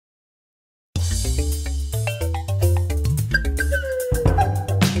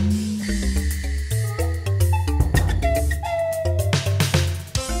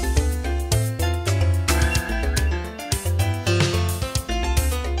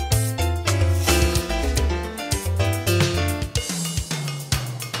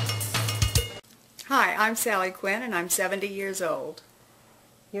I'm Sally Quinn, and I'm 70 years old.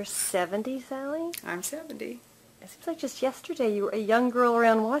 You're 70, Sally? I'm 70. It seems like just yesterday you were a young girl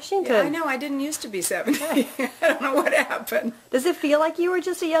around Washington. Yeah, I know. I didn't used to be 70. I don't know what happened. Does it feel like you were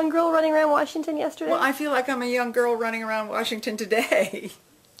just a young girl running around Washington yesterday? Well, I feel like I'm a young girl running around Washington today.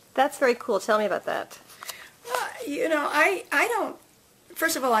 That's very cool. Tell me about that. You know, I don't...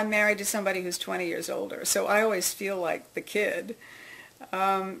 First of all, I'm married to somebody who's 20 years older, so I always feel like the kid.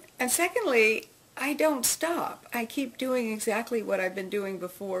 And secondly, I don't stop. I keep doing exactly what I've been doing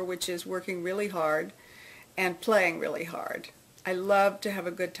before, which is working really hard and playing really hard. I love to have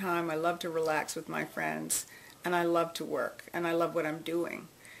a good time. I love to relax with my friends, and I love to work, and I love what I'm doing.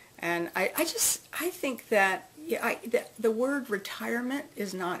 And I think that the word retirement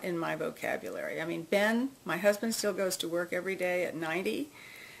is not in my vocabulary. I mean, Ben, my husband, still goes to work every day at 90,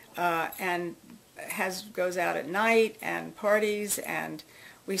 and goes out at night and parties, and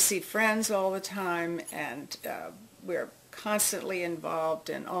we see friends all the time, and we're constantly involved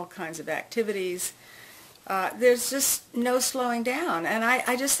in all kinds of activities. There's just no slowing down, and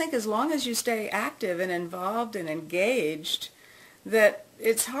I just think as long as you stay active and involved and engaged, that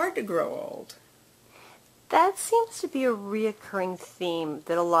it's hard to grow old. That seems to be a reoccurring theme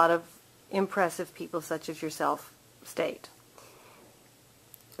that a lot of impressive people such as yourself state.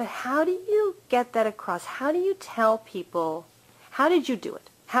 But how do you get that across? How do you tell people, how did you do it?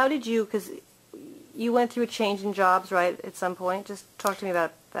 How did you, because you went through a change in jobs, right, at some point? Just talk to me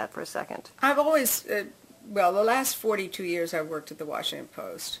about that for a second. I've always, well, the last 42 years I've worked at the Washington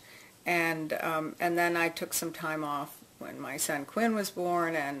Post, and then I took some time off when my son Quinn was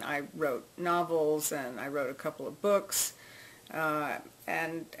born, and I wrote novels, and I wrote a couple of books,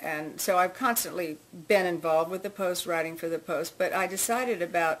 and so I've constantly been involved with the Post, writing for the Post, but I decided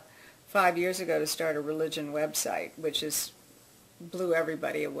about 5 years ago to start a religion website, which blew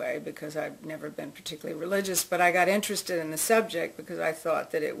everybody away because I've never been particularly religious, but I got interested in the subject because I thought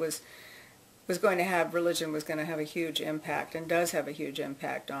that religion was going to have a huge impact, and does have a huge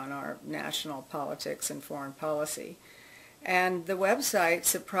impact on our national politics and foreign policy. And the website,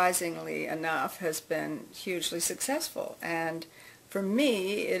 surprisingly enough, has been hugely successful. And for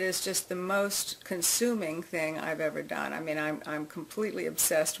me, it is just the most consuming thing I've ever done. I mean, I'm completely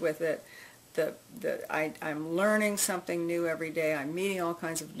obsessed with it. I'm learning something new every day. I'm meeting all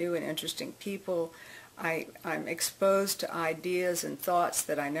kinds of new and interesting people. I'm exposed to ideas and thoughts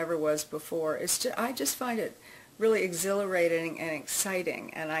that I never was before. I just find it really exhilarating and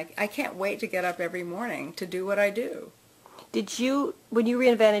exciting. And I can't wait to get up every morning to do what I do. Did you, when you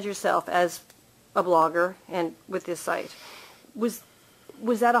reinvented yourself as a blogger and with this site, was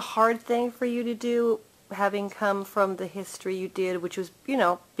that a hard thing for you to do, having come from the history you did, which was, you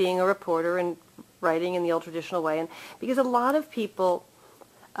know, being a reporter and writing in the old traditional way? And because a lot of people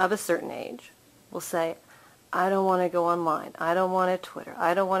of a certain age will say, I don't want to go online, I don't want a Twitter,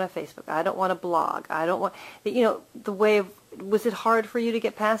 I don't want a Facebook, I don't want a blog, I don't want, you know, the way of, was it hard for you to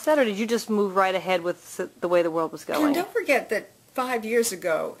get past that, or did you just move right ahead with the way the world was going? And don't forget that 5 years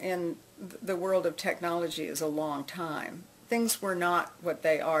ago in the world of technology is a long time. Things were not what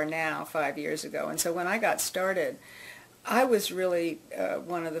they are now 5 years ago. And so when I got started, I was really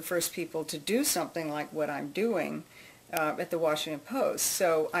one of the first people to do something like what I'm doing at the Washington Post.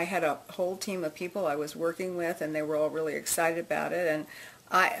 So I had a whole team of people I was working with, and they were all really excited about it. And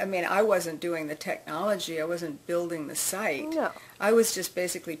I mean, I wasn't doing the technology. I wasn't building the site. No. I was just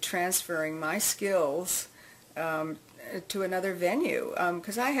basically transferring my skills to another venue,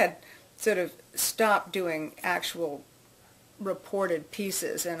 because I had sort of stopped doing actual reported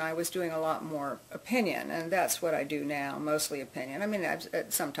pieces, and I was doing a lot more opinion, and that's what I do now, mostly opinion. I mean,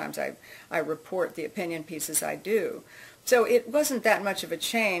 sometimes I report the opinion pieces I do. So it wasn't that much of a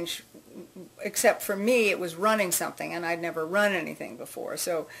change, except for me it was running something, and I'd never run anything before.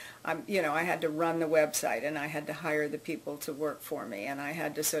 So you know, I had to run the website, and I had to hire the people to work for me, and I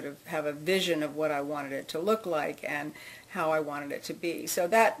had to sort of have a vision of what I wanted it to look like and how I wanted it to be. So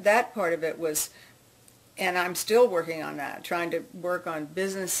that part of it was, and I'm still working on that, trying to work on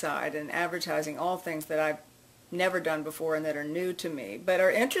business side and advertising, all things that I've never done before and that are new to me, but are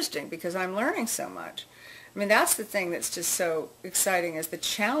interesting because I'm learning so much. I mean, that's the thing that's just so exciting, is the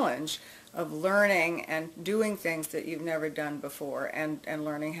challenge of learning and doing things that you've never done before, and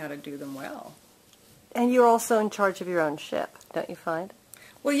learning how to do them well. And you're also in charge of your own ship, don't you find?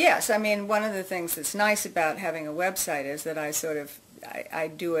 Well, yes. I mean, one of the things that's nice about having a website is that I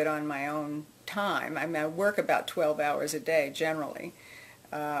do it on my own time. I mean, I work about 12 hours a day generally,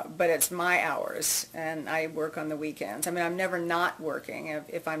 but it's my hours, and I work on the weekends. I mean, I'm never not working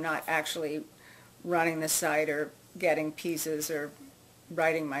if I'm not actually running the site or getting pieces or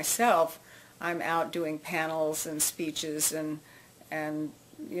writing myself. I'm out doing panels and speeches and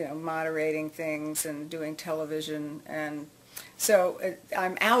moderating things and doing television, and so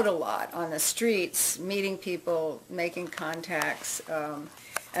I'm out a lot on the streets, meeting people, making contacts,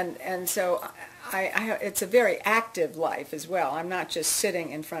 and so it's a very active life as well. I'm not just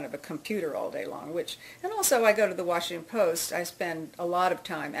sitting in front of a computer all day long, and also I go to the Washington Post. I spend a lot of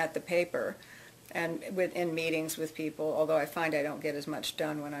time at the paper and in meetings with people, although I find I don't get as much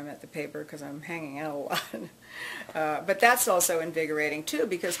done when I'm at the paper because I'm hanging out a lot. But that's also invigorating too,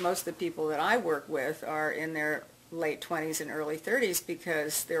 because most of the people that I work with are in their late 20s and early 30s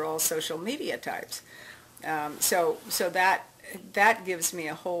because they're all social media types. So that gives me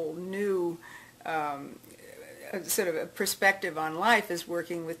a whole new sort of a perspective on life, is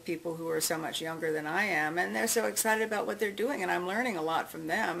working with people who are so much younger than I am, and they're so excited about what they're doing, and I'm learning a lot from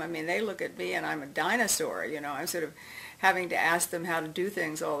them. I mean, they look at me and I'm a dinosaur, I'm sort of having to ask them how to do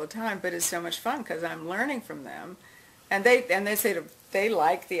things all the time, but it's so much fun because I'm learning from them, and they say they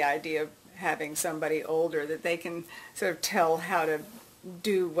like the idea of having somebody older that they can sort of tell how to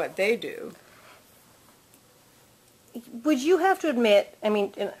do what they do. Would you have to admit, I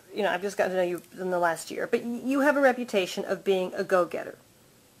mean, I've just gotten to know you in the last year, but you have a reputation of being a go-getter,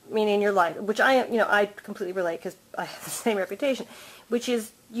 meaning in your life, which I completely relate because I have the same reputation, which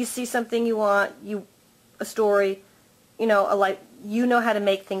is you see something you want, a story, a life, how to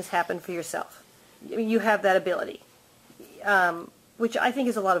make things happen for yourself. You have that ability, which I think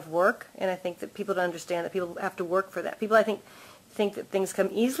is a lot of work, and I think that people don't understand that people have to work for that. People, I think that things come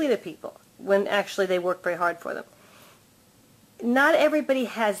easily to people when actually they work very hard for them. Not everybody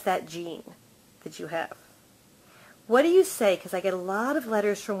has that gene that you have. What do you say? Because I get a lot of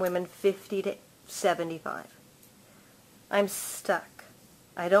letters from women 50 to 75. I'm stuck.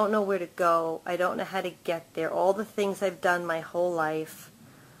 I don't know where to go. I don't know how to get there. All the things I've done my whole life.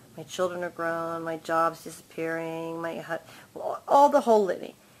 My children are grown. My job's disappearing. All the whole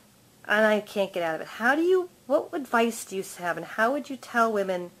litany. And I can't get out of it. What advice do you have, and how would you tell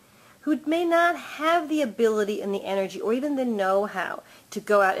women who may not have the ability and the energy or even the know-how to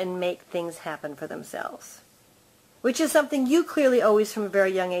go out and make things happen for themselves? Which is something you clearly always from a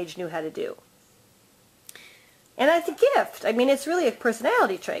very young age knew how to do. And it's a gift. I mean, it's really a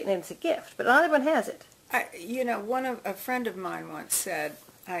personality trait, and it's a gift, but not everyone has it. A friend of mine once said,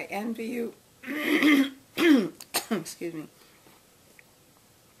 I envy you, excuse me.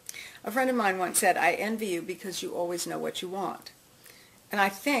 A friend of mine once said, I envy you because you always know what you want. And I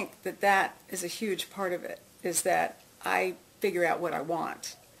think that is a huge part of it, is that I figure out what I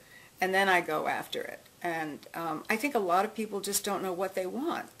want, and then I go after it. And I think a lot of people just don't know what they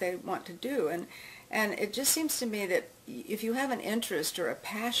want to do. And it just seems to me that if you have an interest or a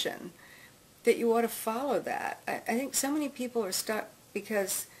passion, that you ought to follow that. I think so many people are stuck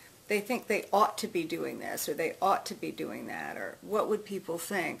because they think they ought to be doing this, or they ought to be doing that, or what would people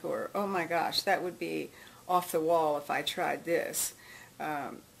think, or oh my gosh, that would be off the wall if I tried this.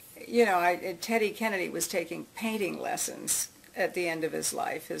 Teddy Kennedy was taking painting lessons at the end of his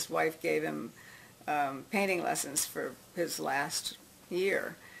life. His wife gave him painting lessons for his last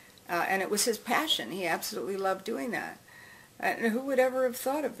year. And it was his passion. He absolutely loved doing that. And who would ever have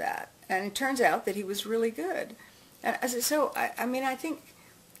thought of that? And it turns out that he was really good. And I think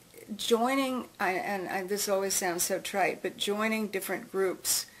joining, and this always sounds so trite, but joining different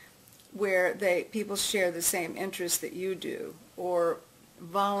groups where people share the same interests that you do, or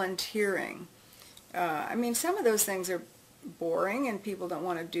volunteering. Some of those things are boring and people don't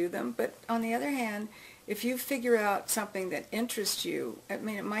want to do them, but on the other hand, if you figure out something that interests you, it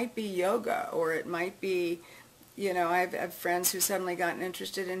might be yoga, or it might be, I have friends who suddenly gotten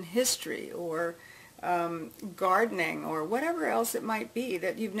interested in history, or gardening, or whatever else it might be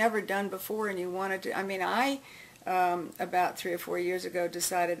that you've never done before and you wanted to. I about 3 or 4 years ago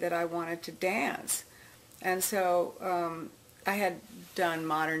decided that I wanted to dance, and so I had done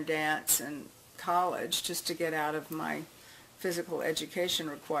modern dance in college just to get out of my physical education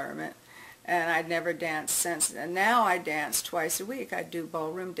requirement, and I'd never danced since. And now I dance twice a week. I do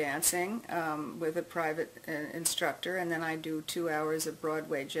ballroom dancing with a private instructor, and then I do 2 hours of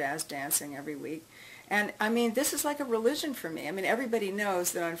Broadway jazz dancing every week. And this is like a religion for me. Everybody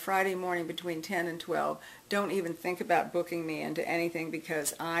knows that on Friday morning between 10 and 12, don't even think about booking me into anything,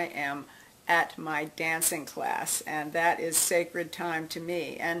 because I am at my dancing class, and that is sacred time to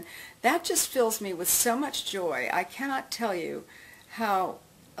me. And that just fills me with so much joy. I cannot tell you how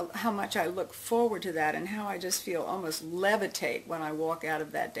much I look forward to that, and how I just feel almost levitate when I walk out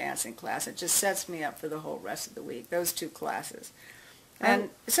of that dancing class. It just sets me up for the whole rest of the week, those 2 classes. And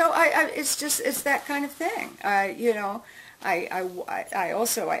so it's that kind of thing. I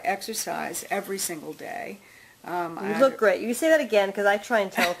also exercise every single day. You look great. You say that again because I try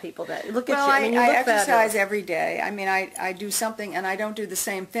and tell people that. Look at Well, you. I mean, you look I exercise fabulous. every day. I mean, I do something, and I don't do the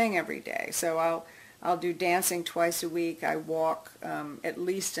same thing every day. So I'll do dancing twice a week. I walk at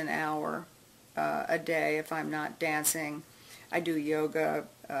least an hour a day if I'm not dancing. I do yoga.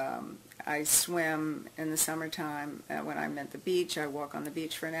 I swim in the summertime. When I'm at the beach, I walk on the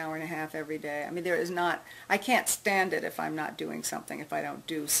beach for an hour and a half every day. I mean, I can't stand it if I'm not doing something, if I don't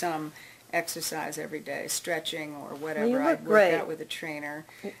do some exercise every day, stretching or whatever. Well, you I look work great. out with a trainer.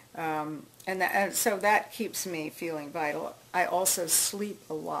 And so that keeps me feeling vital. I also sleep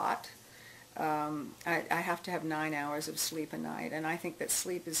a lot. I have to have 9 hours of sleep a night, and I think that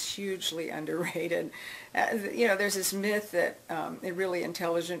sleep is hugely underrated. There's this myth that really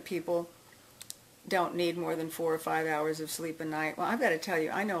intelligent people don't need more than 4 or 5 hours of sleep a night. Well, I've got to tell you,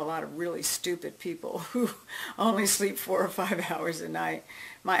 I know a lot of really stupid people who only sleep 4 or 5 hours a night.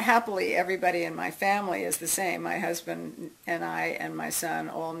 Happily, everybody in my family is the same. My husband and I and my son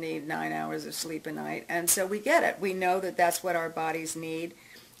all need 9 hours of sleep a night, and so we get it. We know that that's what our bodies need.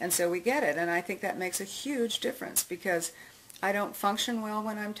 And so we get it, and I think that makes a huge difference because I don't function well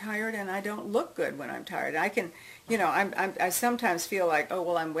when I'm tired, and I don't look good when I'm tired. I can, I sometimes feel like, oh,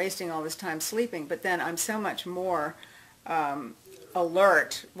 well, I'm wasting all this time sleeping, but then I'm so much more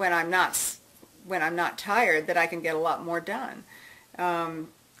alert when I'm not tired that I can get a lot more done.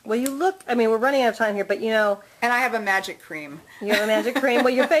 Well, you look, I mean, we're running out of time here, but And I have a magic cream. You have a magic cream.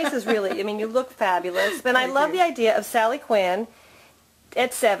 Well, your face is really, I mean, you look fabulous. And I love the idea of Sally Quinn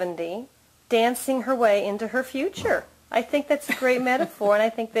at 70 dancing her way into her future. I think that's a great metaphor, and I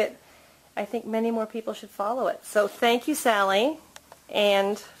think many more people should follow it. So thank you, Sally,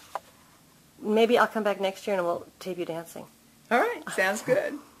 and maybe I'll come back next year and we'll tape you dancing. All right, sounds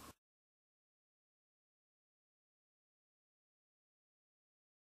good.